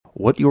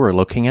What you are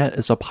looking at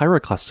is a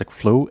pyroclastic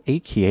flow,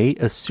 aka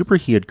a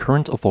superheated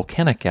current of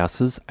volcanic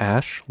gases,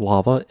 ash,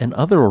 lava, and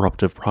other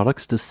eruptive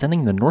products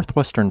descending the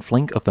northwestern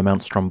flank of the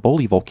Mount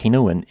Stromboli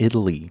volcano in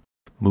Italy.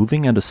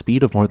 Moving at a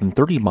speed of more than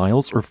 30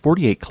 miles or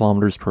 48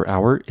 kilometers per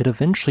hour, it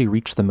eventually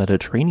reached the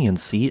Mediterranean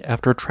Sea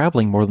after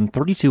traveling more than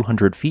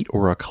 3,200 feet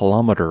or a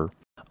kilometer.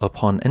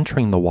 Upon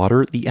entering the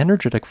water, the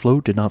energetic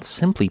flow did not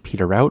simply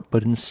peter out,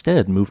 but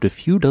instead moved a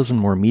few dozen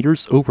more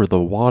meters over the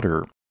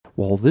water.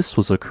 While this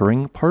was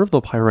occurring, part of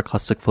the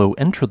pyroclastic flow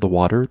entered the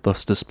water,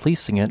 thus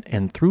displacing it,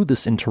 and through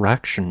this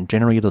interaction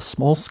generated a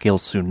small-scale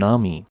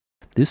tsunami.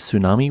 This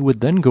tsunami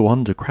would then go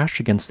on to crash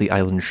against the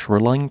island's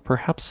shoreline,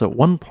 perhaps at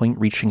one point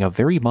reaching a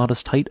very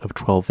modest height of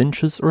 12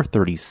 inches or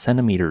 30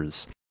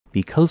 centimeters.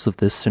 Because of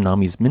this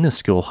tsunami's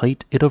minuscule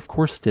height, it of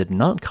course did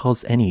not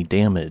cause any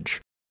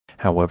damage.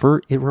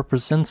 However, it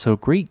represents a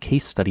great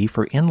case study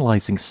for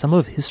analyzing some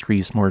of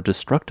history's more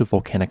destructive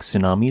volcanic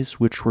tsunamis,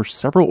 which were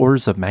several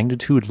orders of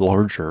magnitude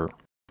larger.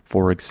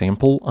 For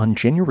example, on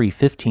January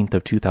 15th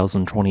of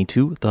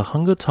 2022, the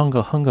Hunga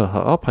Tonga Hunga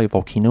Ha'apai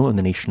volcano in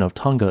the nation of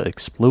Tonga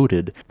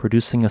exploded,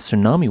 producing a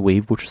tsunami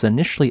wave which was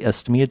initially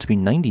estimated to be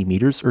 90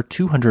 meters or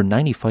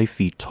 295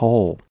 feet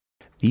tall.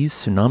 These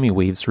tsunami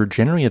waves were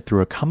generated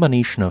through a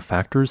combination of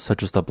factors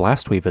such as the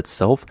blast wave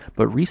itself,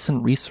 but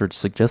recent research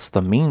suggests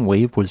the main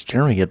wave was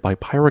generated by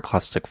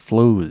pyroclastic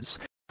flows.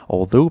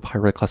 Although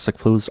pyroclastic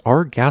flows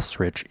are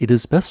gas-rich, it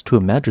is best to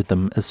imagine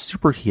them as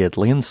superheated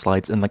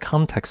landslides in the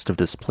context of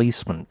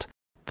displacement.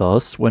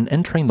 Thus, when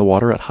entering the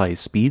water at high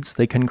speeds,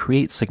 they can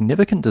create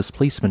significant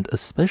displacement,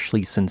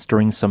 especially since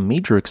during some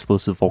major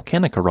explosive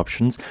volcanic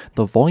eruptions,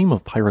 the volume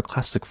of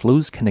pyroclastic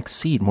flows can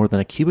exceed more than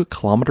a cubic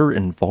kilometer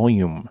in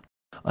volume.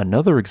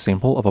 Another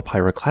example of a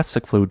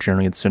pyroclastic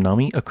flow-generated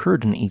tsunami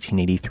occurred in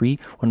 1883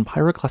 when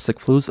pyroclastic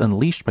flows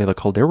unleashed by the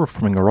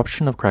caldera-forming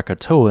eruption of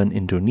Krakatoa in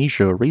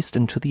Indonesia raced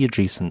into the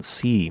adjacent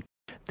sea.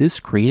 This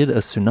created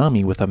a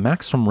tsunami with a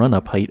maximum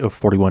run-up height of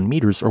 41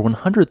 meters or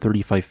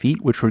 135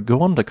 feet, which would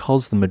go on to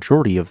cause the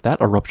majority of that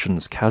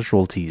eruption's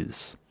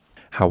casualties.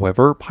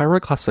 However,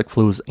 pyroclastic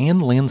flows and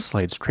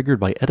landslides triggered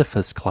by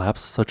edifice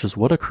collapse, such as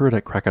what occurred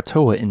at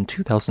Krakatoa in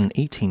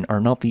 2018,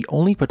 are not the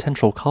only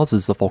potential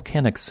causes of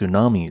volcanic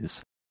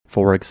tsunamis.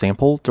 For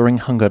example, during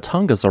Hunga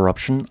Tonga's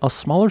eruption, a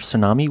smaller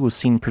tsunami was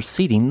seen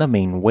preceding the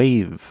main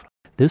wave.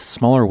 This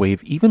smaller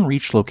wave even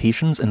reached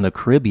locations in the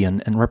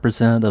Caribbean and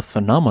represented a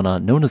phenomena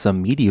known as a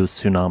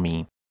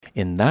meteotsunami.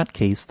 In that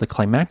case, the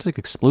climactic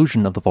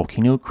explosion of the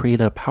volcano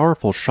created a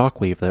powerful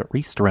shockwave that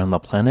raced around the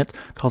planet,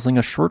 causing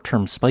a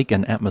short-term spike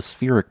in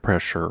atmospheric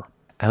pressure.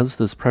 As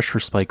this pressure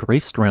spike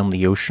raced around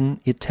the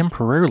ocean, it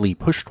temporarily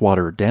pushed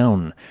water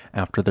down.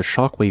 After the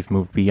shockwave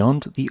moved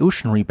beyond, the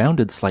ocean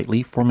rebounded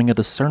slightly, forming a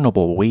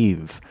discernible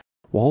wave.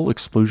 While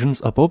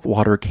explosions above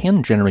water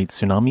can generate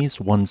tsunamis,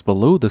 ones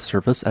below the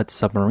surface at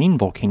submarine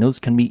volcanoes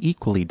can be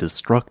equally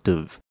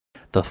destructive.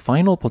 The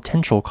final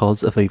potential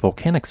cause of a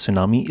volcanic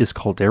tsunami is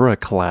caldera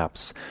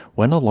collapse.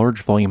 When a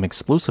large volume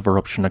explosive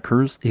eruption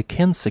occurs, it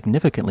can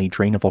significantly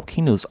drain a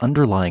volcano's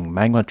underlying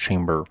magma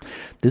chamber.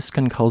 This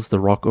can cause the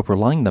rock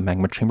overlying the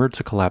magma chamber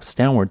to collapse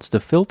downwards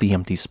to fill the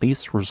empty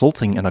space,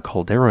 resulting in a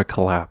caldera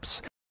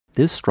collapse.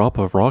 This drop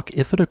of rock,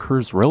 if it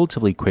occurs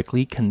relatively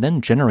quickly, can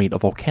then generate a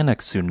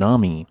volcanic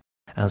tsunami.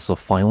 As a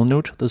final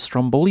note, the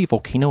Stromboli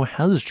volcano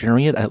has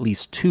generated at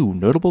least 2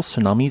 notable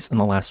tsunamis in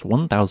the last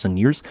 1,000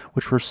 years,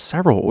 which were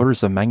several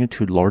orders of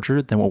magnitude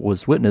larger than what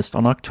was witnessed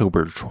on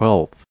October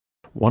 12th.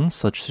 One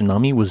such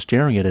tsunami was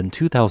generated in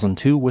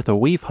 2002 with a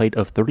wave height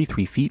of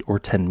 33 feet or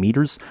 10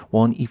 meters,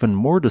 while an even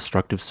more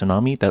destructive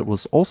tsunami that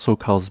was also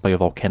caused by a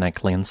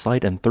volcanic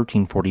landslide in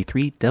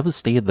 1343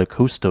 devastated the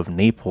coast of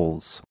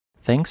Naples.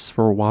 Thanks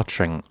for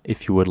watching.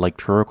 If you would like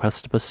to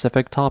request a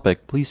specific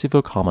topic, please leave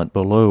a comment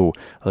below.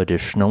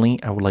 Additionally,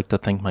 I would like to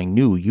thank my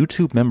new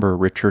YouTube member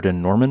Richard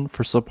and Norman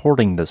for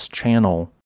supporting this channel.